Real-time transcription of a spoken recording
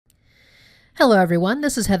Hello everyone,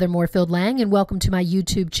 this is Heather Moorfield-Lang and welcome to my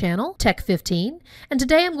YouTube channel, Tech15, and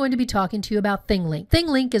today I'm going to be talking to you about Thinglink.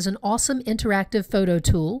 Thinglink is an awesome interactive photo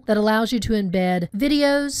tool that allows you to embed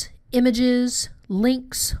videos, images,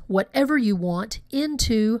 links, whatever you want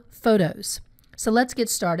into photos. So let's get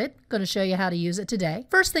started. I'm going to show you how to use it today.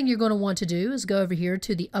 First thing you're going to want to do is go over here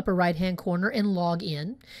to the upper right hand corner and log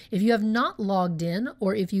in. If you have not logged in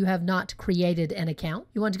or if you have not created an account,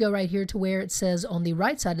 you want to go right here to where it says on the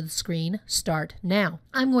right side of the screen, Start Now.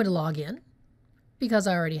 I'm going to log in because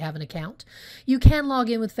I already have an account. You can log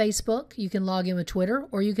in with Facebook, you can log in with Twitter,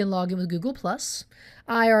 or you can log in with Google+.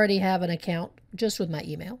 I already have an account just with my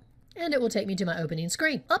email, and it will take me to my opening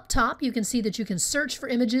screen. Up top, you can see that you can search for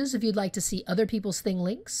images if you'd like to see other people's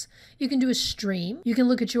Thinglinks. You can do a stream. You can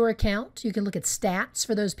look at your account. You can look at stats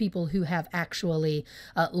for those people who have actually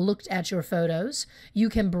looked at your photos. You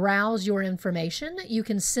can browse your information. You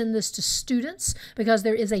can send this to students because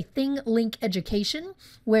there is a Thinglink education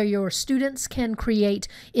where your students can create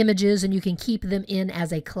images and you can keep them in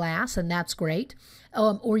as a class, and that's great.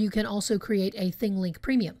 Or you can also create a Thinglink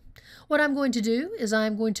Premium. What I'm going to do is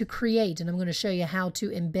I'm going to create, and I'm going to show you how to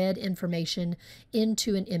embed information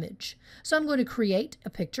into an image. So I'm going to create a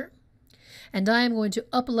picture, and I am going to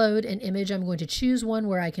upload an image. I'm going to choose one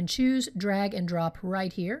where I can choose, drag, and drop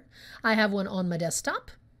right here. I have one on my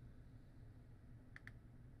desktop.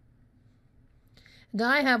 And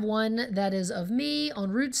I have one that is of me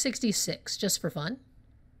on Route 66, just for fun.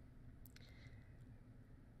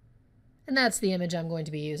 And that's the image I'm going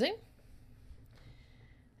to be using.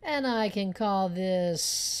 And I can call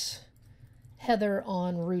this Heather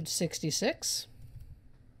on Route 66.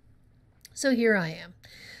 So here I am.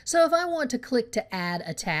 So if I want to click to add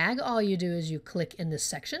a tag, all you do is you click in this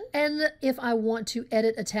section. And if I want to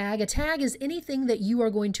edit a tag is anything that you are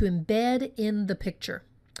going to embed in the picture.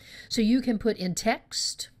 So you can put in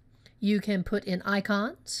text, you can put in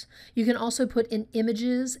icons, you can also put in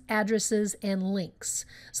images, addresses, and links.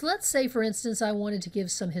 So let's say, for instance, I wanted to give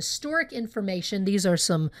some historic information. These are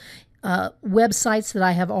some websites that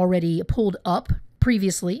I have already pulled up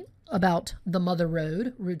previously about the Mother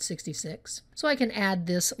Road, Route 66. So I can add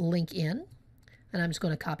this link in, and I'm just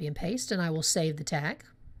going to copy and paste, and I will save the tag.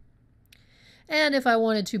 And if I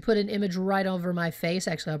wanted to put an image right over my face,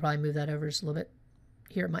 actually I'll probably move that over just a little bit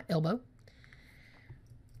here at my elbow.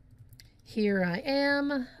 Here I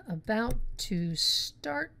am about to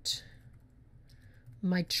start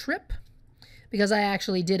my trip because I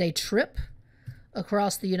actually did a trip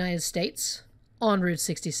across the United States on Route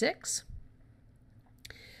 66.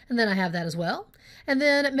 And then I have that as well. And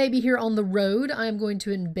then maybe here on the road, I'm going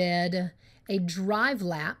to embed a drive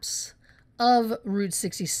lapse of Route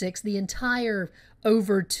 66, the entire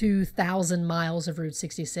over 2,000 miles of Route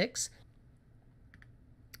 66.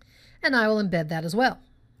 And I will embed that as well.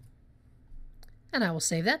 And I will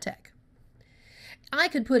save that tag. I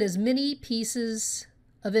could put as many pieces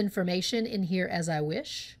of information in here as I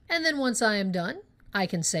wish. And then once I am done, I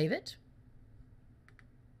can save it.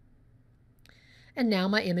 And now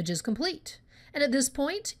my image is complete. And at this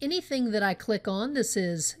point, anything that I click on, this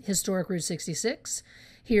is Historic Route 66.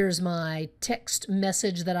 Here's my text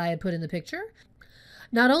message that I had put in the picture.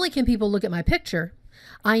 Not only can people look at my picture,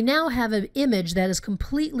 I now have an image that is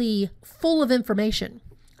completely full of information.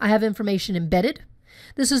 I have information embedded.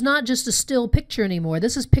 This is not just a still picture anymore.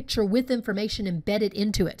 This is picture with information embedded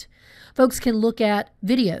into it. Folks can look at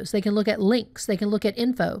videos. They can look at links. They can look at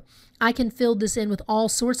info. I can fill this in with all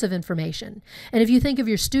sorts of information. And if you think of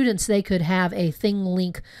your students, they could have a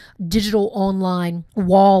Thinglink digital online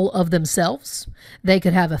wall of themselves. They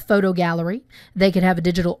could have a photo gallery. They could have a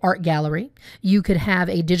digital art gallery. You could have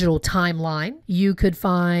a digital timeline. You could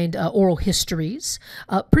find oral histories.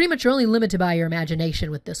 Pretty much you're only limited by your imagination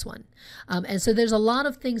with this one. And so there's a lot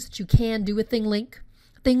of things that you can do with Thinglink.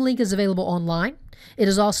 Thinglink is available online. It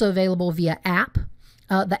is also available via app.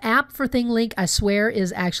 The app for Thinglink, I swear,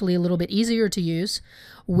 is actually a little bit easier to use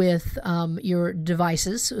with your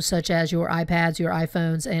devices, such as your iPads, your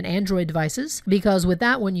iPhones, and Android devices, because with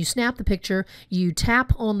that one, you snap the picture, you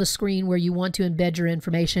tap on the screen where you want to embed your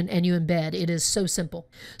information, and you embed. It is so simple.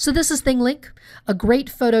 So this is Thinglink, a great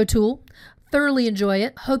photo tool. Thoroughly enjoy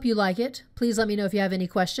it. Hope you like it. Please let me know if you have any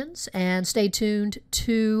questions, and stay tuned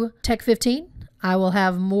to Tech15. I will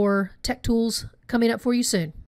have more tech tools coming up for you soon.